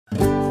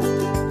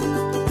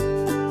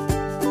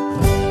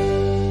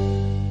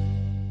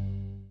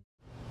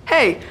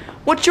Hey,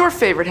 what's your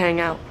favorite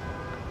hangout?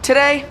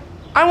 Today,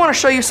 I want to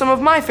show you some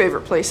of my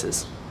favorite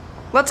places.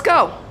 Let's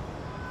go.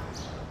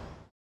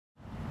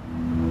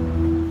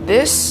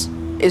 This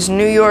is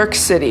New York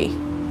City.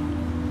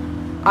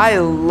 I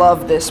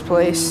love this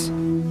place.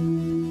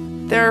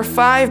 There are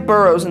 5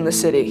 boroughs in the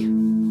city.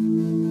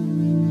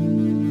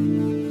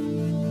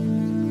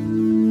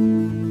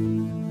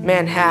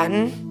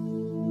 Manhattan,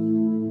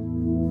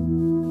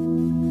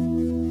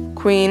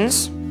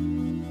 Queens,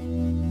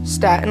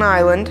 Staten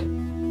Island,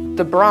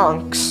 the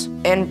Bronx,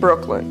 and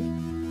Brooklyn.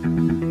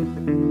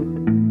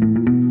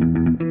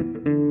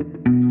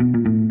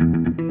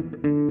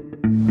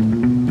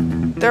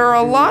 There are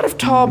a lot of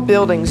tall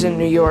buildings in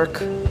New York.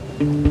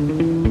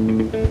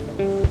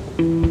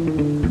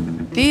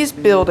 These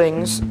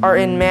buildings are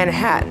in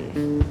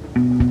Manhattan.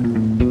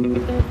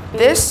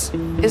 This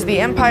is the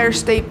Empire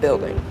State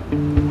Building.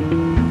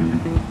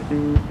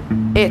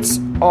 It's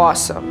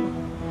awesome.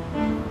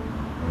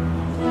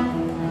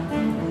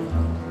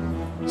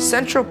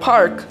 Central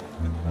Park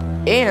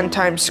and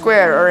Times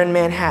Square are in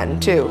Manhattan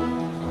too.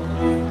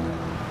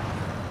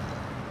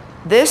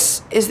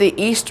 This is the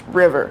East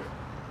River.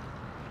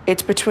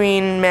 It's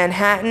between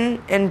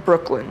Manhattan and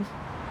Brooklyn.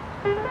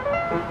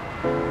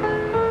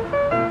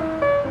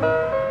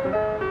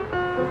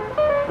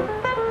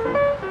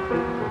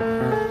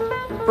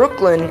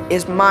 Brooklyn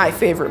is my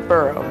favorite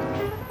borough.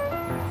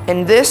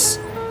 And this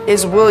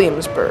is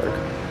Williamsburg,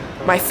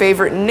 my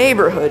favorite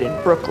neighborhood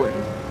in Brooklyn.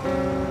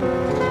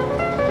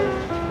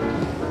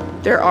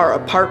 There are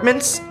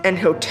apartments and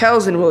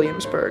hotels in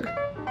Williamsburg.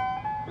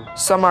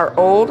 Some are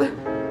old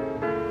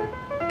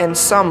and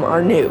some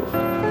are new.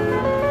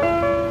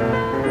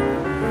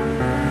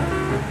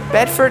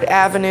 Bedford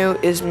Avenue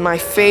is my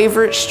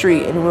favorite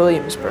street in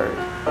Williamsburg.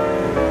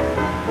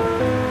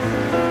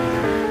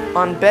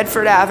 On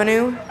Bedford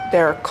Avenue,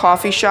 there are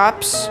coffee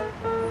shops,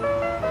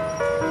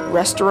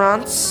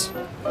 restaurants,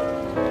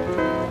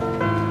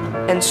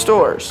 and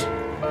stores.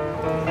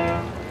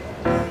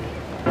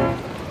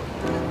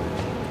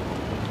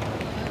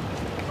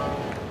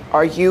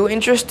 Are you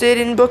interested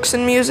in books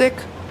and music?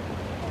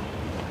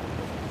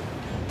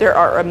 There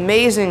are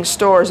amazing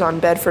stores on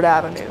Bedford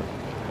Avenue.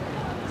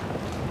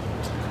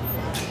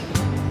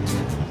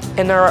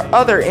 And there are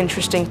other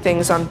interesting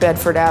things on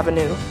Bedford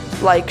Avenue,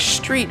 like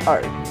street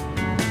art.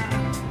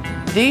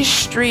 These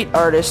street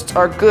artists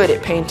are good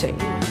at painting.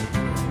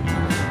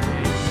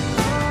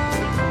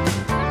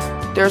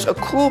 There's a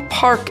cool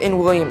park in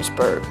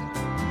Williamsburg,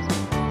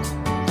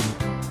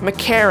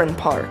 McCarran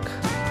Park.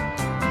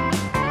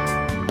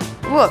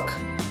 Look,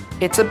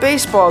 it's a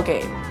baseball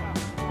game.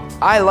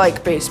 I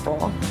like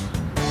baseball.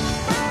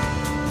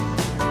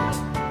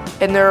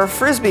 And there are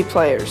frisbee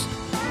players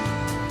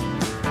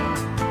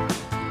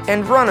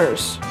and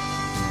runners.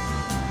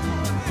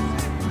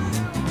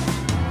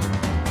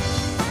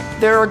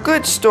 There are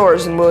good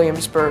stores in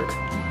Williamsburg.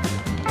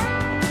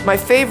 My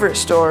favorite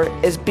store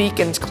is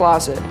Beacon's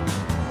Closet.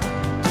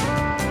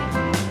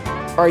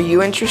 Are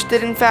you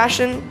interested in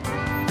fashion?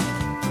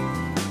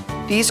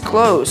 These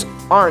clothes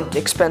aren't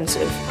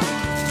expensive.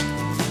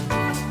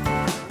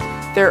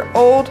 They're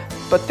old,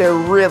 but they're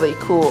really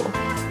cool.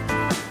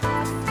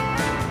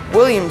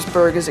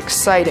 Williamsburg is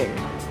exciting,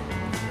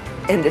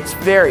 and it's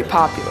very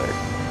popular.